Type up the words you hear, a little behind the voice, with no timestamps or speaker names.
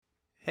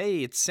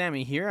Hey, it's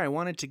Sammy here. I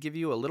wanted to give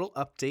you a little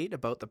update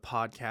about the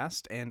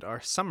podcast and our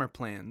summer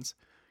plans.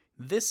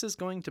 This is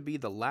going to be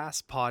the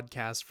last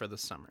podcast for the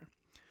summer.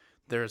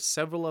 There are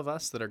several of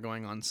us that are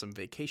going on some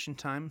vacation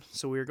time,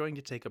 so we are going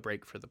to take a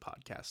break for the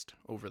podcast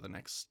over the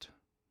next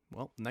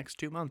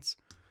 2 months.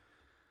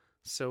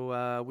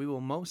 So we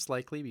will most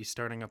likely be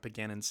starting up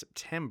again in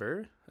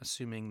September,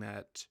 assuming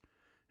that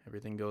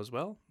everything goes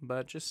well,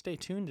 but just stay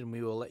tuned and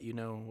we will let you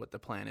know what the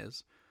plan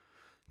is.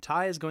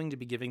 Ty is going to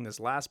be giving this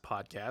last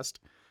podcast.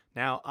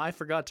 Now, I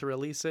forgot to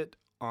release it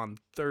on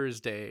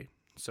Thursday,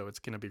 so it's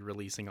going to be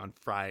releasing on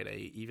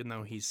Friday, even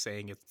though he's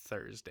saying it's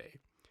Thursday.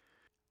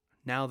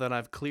 Now that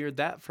I've cleared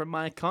that from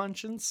my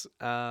conscience,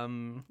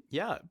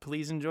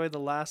 please enjoy the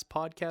last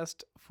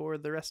podcast for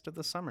the rest of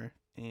the summer,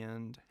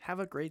 and have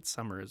a great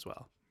summer as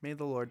well. May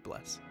the Lord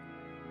bless.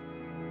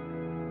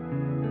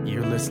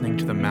 You're listening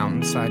to the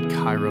Mountainside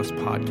Kairos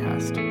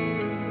podcast.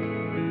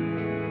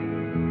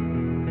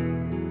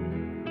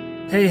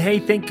 Hey,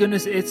 thank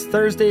goodness it's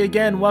Thursday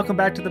again. Welcome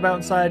back to the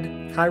Mountainside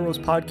Kairos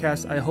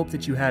podcast. I hope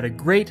that you had a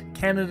great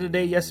Canada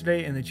Day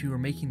yesterday and that you are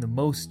making the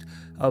most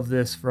of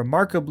this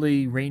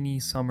remarkably rainy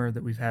summer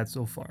that we've had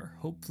so far.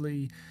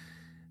 Hopefully,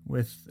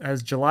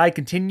 as July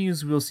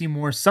continues, we'll see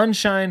more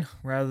sunshine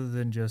rather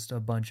than just a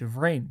bunch of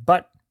rain.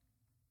 But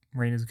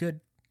rain is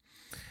good.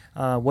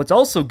 What's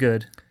also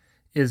good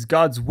is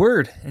God's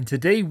Word, and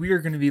today we are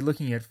going to be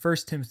looking at 1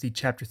 Timothy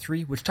chapter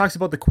 3, which talks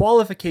about the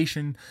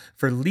qualification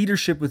for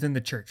leadership within the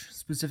church,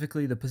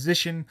 specifically the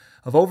position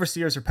of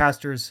overseers or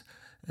pastors,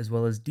 as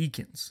well as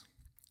deacons.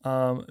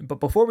 But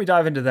before we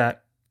dive into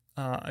that,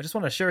 I just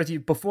want to share with you,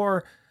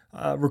 before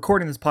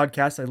recording this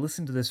podcast, I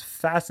listened to this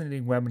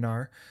fascinating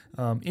webinar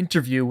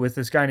interview with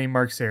this guy named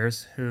Mark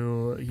Sayers,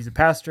 he's a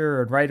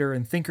pastor, a writer,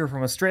 and thinker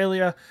from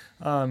Australia.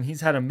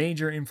 He's had a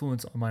major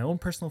influence on my own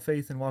personal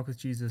faith and walk with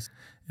Jesus,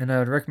 and I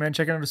would recommend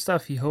checking out his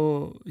stuff. He's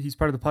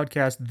part of the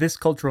podcast This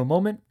Cultural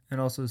Moment,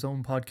 and also his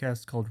own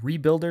podcast called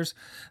Rebuilders.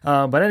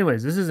 But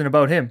anyways, this isn't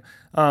about him.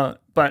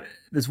 But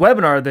this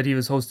webinar that he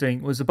was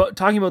hosting was about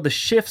talking about the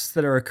shifts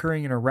that are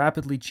occurring in a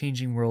rapidly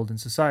changing world and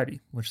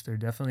society, which there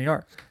definitely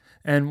are.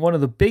 And one of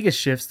the biggest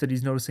shifts that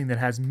he's noticing that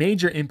has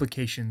major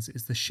implications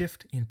is the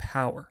shift in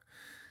power.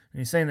 And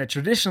he's saying that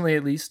traditionally,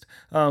 at least,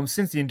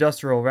 since the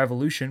Industrial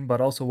Revolution, but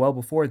also well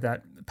before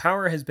that,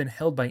 power has been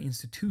held by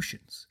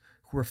institutions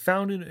who were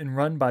founded and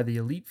run by the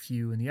elite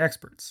few and the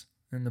experts.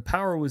 And the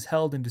power was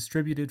held and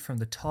distributed from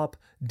the top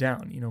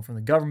down, from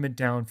the government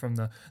down, from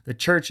the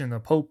church and the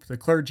pope, the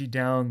clergy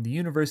down, the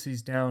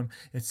universities down,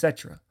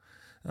 etc.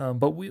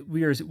 But what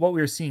we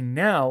are seeing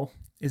now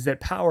is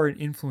that power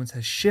and influence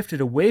has shifted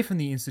away from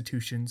the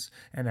institutions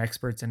and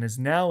experts and is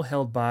now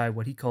held by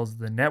what he calls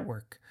the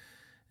network.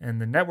 And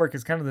the network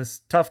is kind of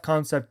this tough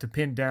concept to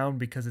pin down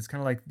because it's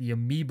kind of like the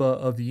amoeba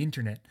of the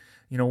internet,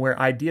 where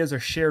ideas are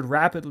shared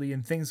rapidly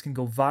and things can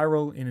go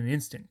viral in an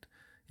instant.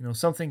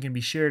 Something can be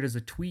shared as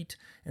a tweet,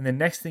 and the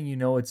next thing you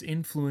know, it's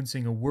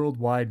influencing a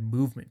worldwide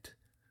movement.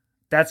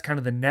 That's kind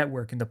of the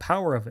network and the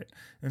power of it.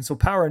 And so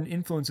power and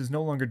influence is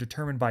no longer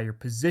determined by your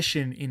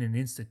position in an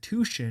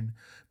institution,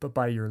 but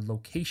by your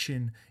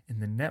location in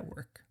the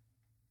network.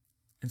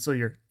 And so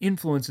your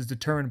influence is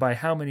determined by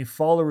how many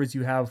followers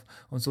you have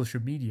on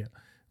social media,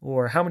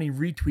 or how many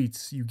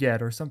retweets you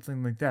get, or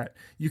something like that.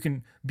 You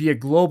can be a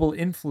global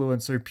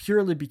influencer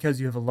purely because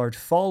you have a large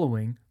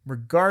following,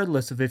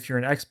 regardless of if you're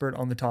an expert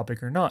on the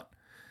topic or not.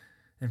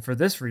 And for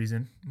this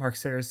reason, Mark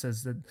Sayers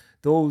says that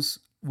those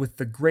with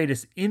the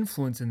greatest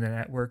influence in the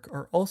network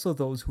are also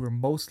those who are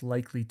most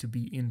likely to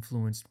be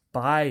influenced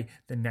by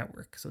the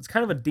network. So it's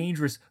kind of a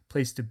dangerous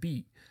place to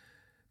be,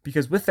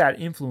 because with that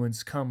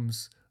influence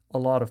comes a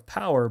lot of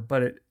power,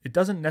 but it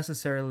doesn't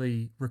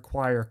necessarily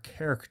require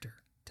character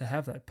to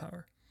have that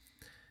power.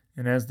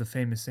 And as the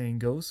famous saying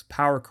goes,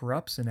 power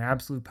corrupts and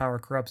absolute power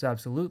corrupts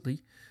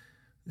absolutely.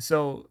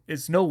 So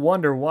it's no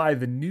wonder why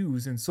the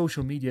news and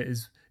social media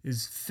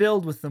is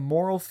filled with the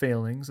moral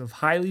failings of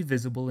highly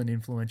visible and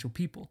influential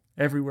people,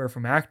 everywhere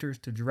from actors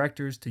to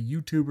directors to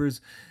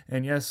YouTubers,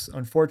 and yes,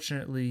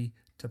 unfortunately,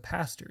 to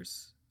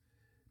pastors,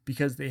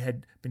 because they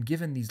had been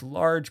given these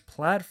large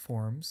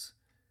platforms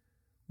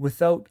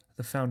without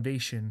the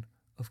foundation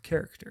of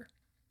character.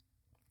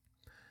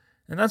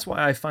 And that's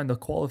why I find the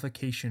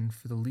qualification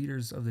for the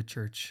leaders of the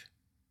church,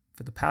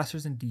 for the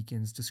pastors and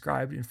deacons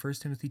described in 1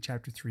 Timothy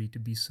chapter 3 to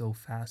be so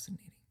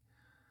fascinating.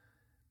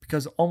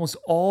 Because almost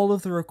all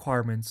of the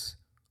requirements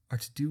are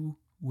to do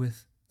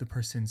with the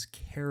person's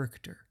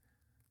character,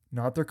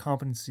 not their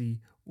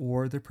competency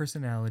or their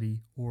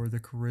personality or their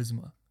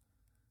charisma.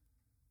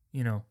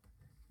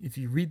 If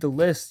you read the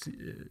list,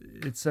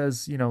 it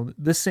says,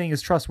 this saying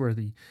is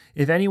trustworthy.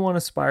 If anyone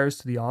aspires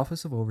to the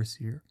office of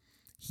overseer,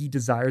 he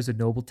desires a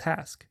noble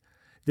task.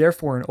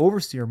 Therefore, an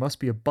overseer must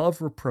be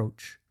above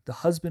reproach, the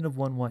husband of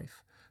one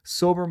wife,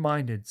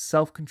 sober-minded,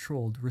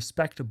 self-controlled,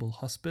 respectable,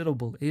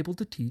 hospitable, able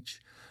to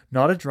teach,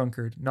 not a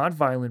drunkard, not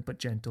violent but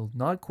gentle,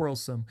 not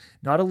quarrelsome,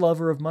 not a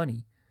lover of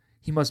money.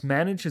 He must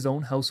manage his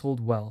own household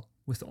well,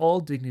 with all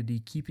dignity,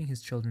 keeping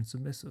his children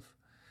submissive.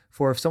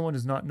 For if someone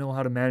does not know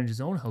how to manage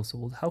his own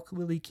household, how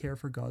will he care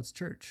for God's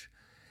church?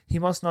 He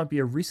must not be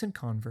a recent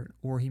convert,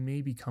 or he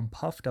may become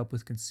puffed up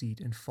with conceit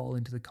and fall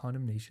into the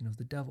condemnation of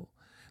the devil.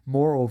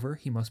 Moreover,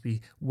 he must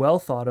be well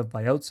thought of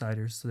by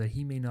outsiders so that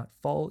he may not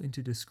fall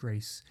into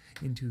disgrace,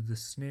 into the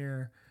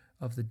snare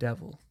of the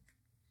devil.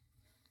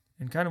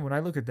 And kind of when I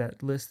look at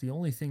that list, the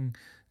only thing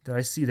that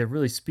I see that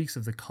really speaks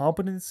of the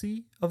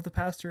competency of the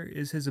pastor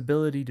is his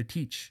ability to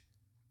teach.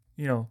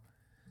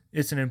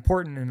 It's an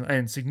important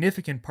and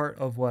significant part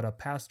of what a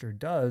pastor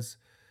does,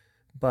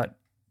 but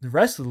the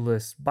rest of the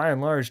list, by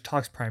and large,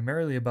 talks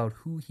primarily about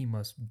who he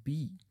must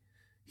be.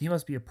 He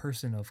must be a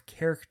person of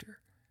character,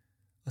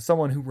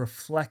 someone who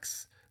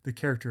reflects the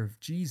character of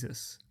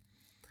Jesus.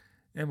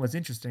 And what's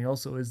interesting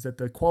also is that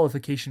the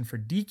qualification for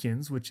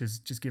deacons, which is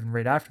just given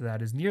right after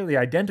that, is nearly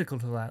identical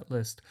to that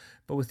list,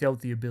 but without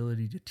the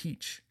ability to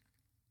teach.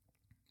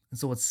 And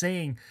so what's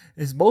saying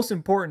is most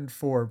important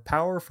for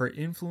power, for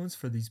influence,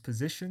 for these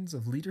positions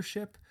of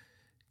leadership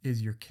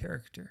is your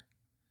character.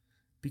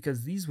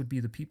 Because these would be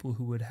the people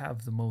who would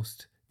have the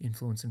most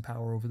influence and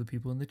power over the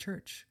people in the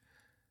church.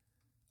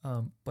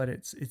 But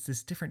it's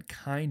this different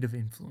kind of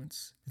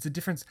influence. It's a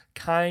different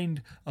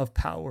kind of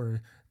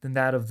power than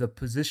that of the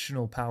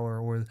positional power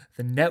or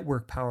the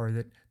network power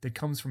that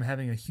comes from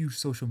having a huge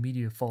social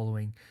media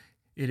following.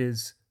 It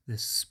is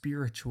this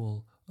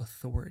spiritual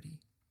authority.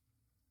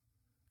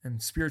 And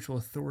spiritual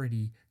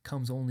authority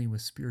comes only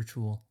with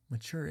spiritual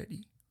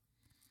maturity.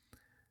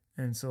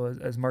 And so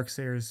as Mark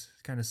Sayers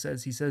kind of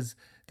says, he says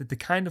that the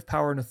kind of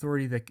power and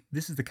authority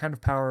this is the kind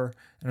of power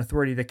and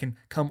authority that can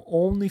come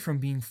only from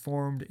being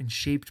formed and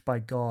shaped by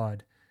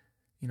God,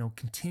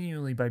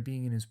 continually by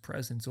being in his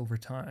presence over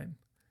time.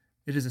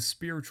 It is a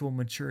spiritual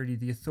maturity,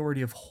 the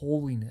authority of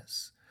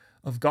holiness,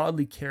 of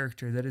godly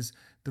character that is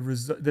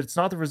that it's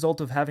not the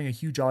result of having a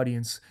huge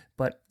audience,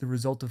 but the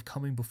result of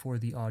coming before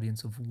the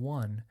audience of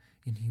one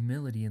in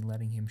humility and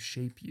letting him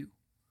shape you.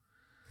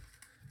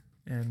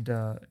 And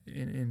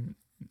in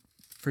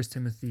 1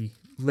 Timothy,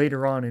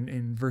 later on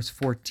in verse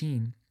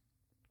 14,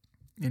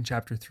 in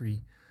chapter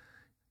 3,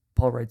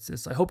 Paul writes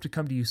this, "I hope to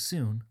come to you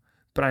soon,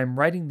 but I am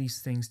writing these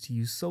things to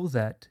you so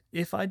that,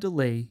 if I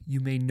delay, you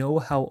may know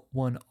how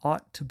one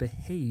ought to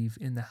behave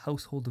in the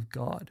household of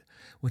God,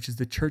 which is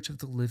the church of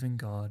the living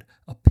God,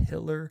 a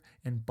pillar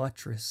and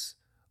buttress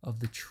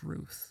of the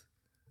truth."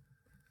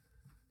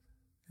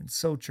 And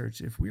so, church,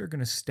 if we are going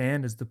to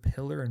stand as the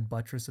pillar and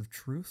buttress of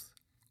truth,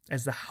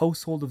 as the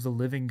household of the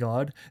living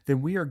God,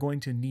 then we are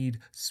going to need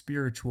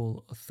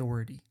spiritual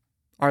authority.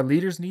 Our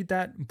leaders need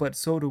that, but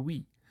so do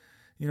we.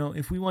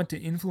 If we want to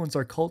influence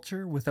our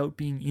culture without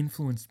being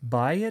influenced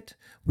by it,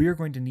 we are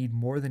going to need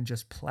more than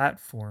just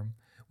platform.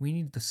 We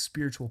need the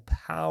spiritual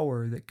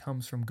power that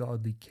comes from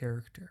godly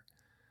character.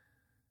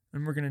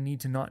 And we're going to need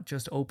to not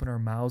just open our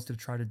mouths to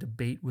try to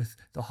debate with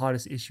the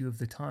hottest issue of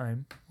the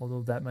time,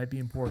 although that might be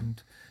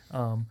important.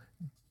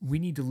 We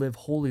need to live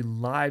holy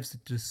lives to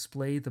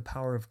display the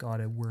power of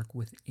God at work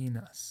within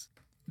us.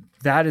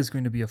 That is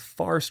going to be a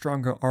far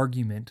stronger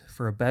argument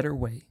for a better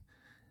way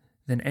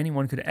than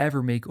anyone could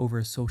ever make over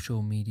a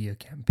social media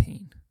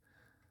campaign.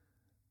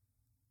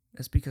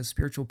 That's because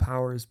spiritual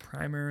power is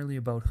primarily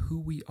about who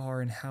we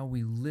are and how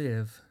we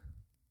live,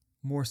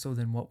 more so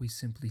than what we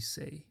simply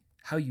say.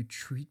 How you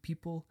treat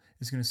people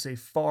is going to say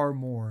far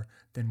more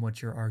than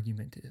what your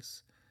argument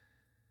is.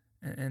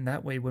 And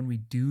that way, when we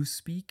do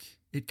speak,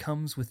 it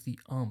comes with the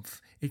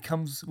oomph. It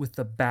comes with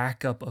the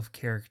backup of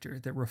character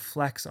that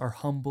reflects our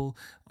humble,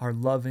 our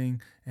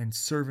loving, and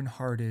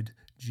servant-hearted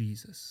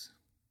Jesus.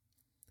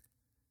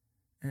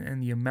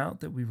 And the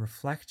amount that we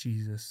reflect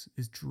Jesus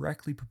is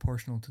directly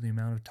proportional to the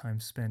amount of time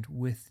spent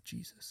with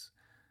Jesus,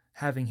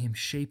 having him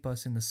shape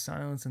us in the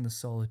silence and the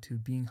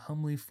solitude, being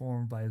humbly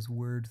formed by his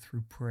word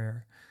through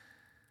prayer.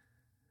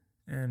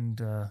 And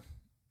to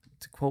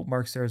quote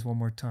Mark Sayers one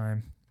more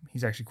time,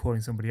 he's actually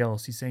quoting somebody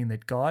else. He's saying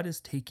that God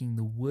is taking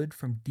the wood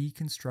from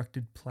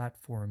deconstructed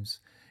platforms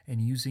and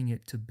using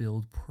it to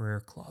build prayer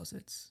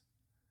closets.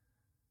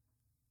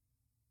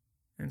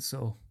 And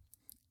so,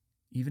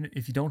 even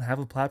if you don't have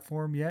a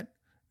platform yet,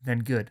 then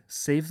good.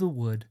 Save the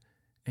wood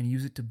and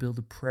use it to build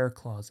a prayer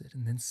closet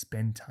and then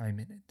spend time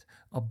in it.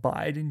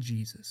 Abide in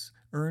Jesus.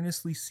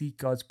 Earnestly seek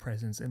God's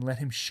presence and let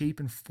him shape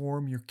and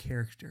form your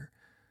character.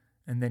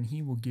 And then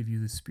he will give you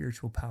the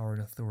spiritual power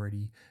and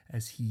authority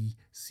as he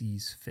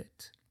sees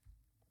fit.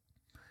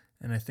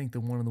 And I think that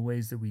one of the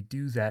ways that we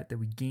do that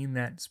we gain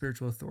that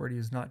spiritual authority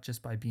is not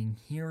just by being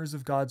hearers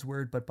of God's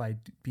word, but by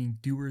being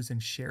doers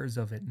and sharers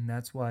of it. And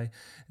that's why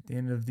at the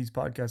end of these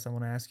podcasts, I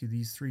want to ask you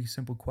these 3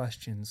 simple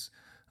questions.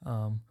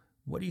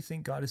 What do you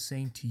think God is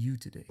saying to you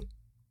today?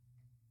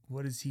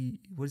 What is he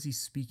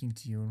speaking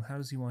to you, and how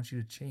does he want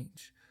you to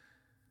change?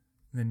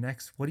 And then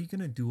next, what are you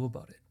going to do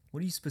about it?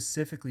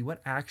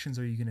 What actions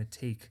are you going to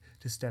take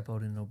to step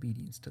out in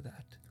obedience to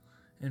that?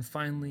 And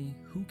finally,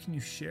 who can you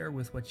share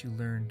with what you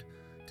learned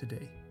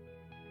today?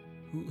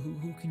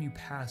 Who can you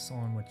pass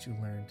on what you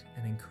learned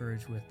and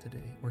encourage with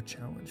today or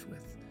challenge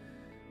with?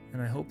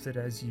 And I hope that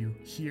as you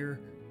hear,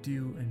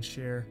 do, and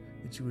share,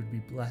 that you would be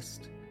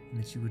blessed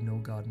and that you would know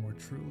God more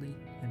truly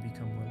and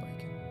become more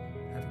like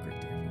him. Have a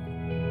great day,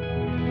 everyone.